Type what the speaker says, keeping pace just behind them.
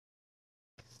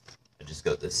just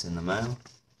got this in the mail.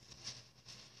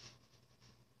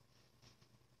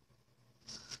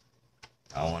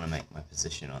 I want to make my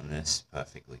position on this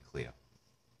perfectly clear.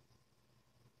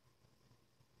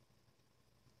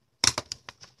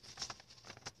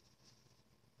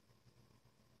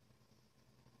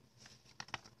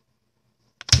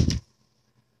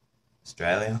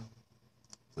 Australia,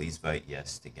 please vote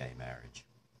yes to gay marriage.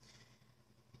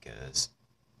 Because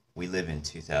we live in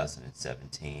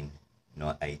 2017,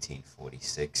 not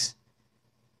 1846,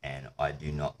 and I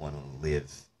do not want to live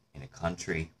in a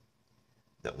country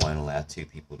that won't allow two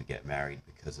people to get married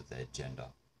because of their gender.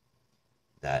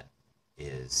 That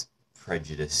is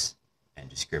prejudice and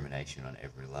discrimination on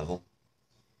every level.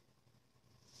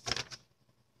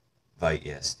 Vote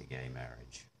yes to gay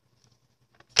marriage.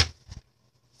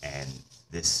 And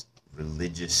this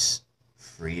religious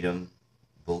freedom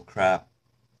bullcrap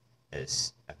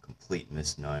is a complete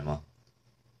misnomer.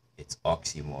 It's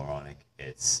oxymoronic.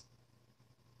 It's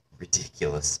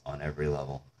ridiculous on every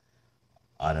level.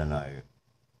 I don't know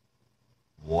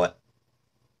what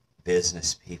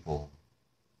business people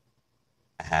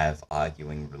have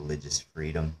arguing religious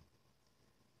freedom.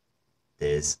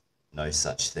 There's no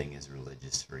such thing as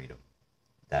religious freedom.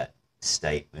 That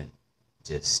statement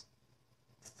just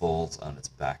falls on its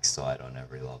backside on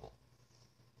every level.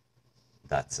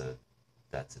 That's a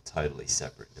totally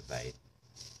separate debate.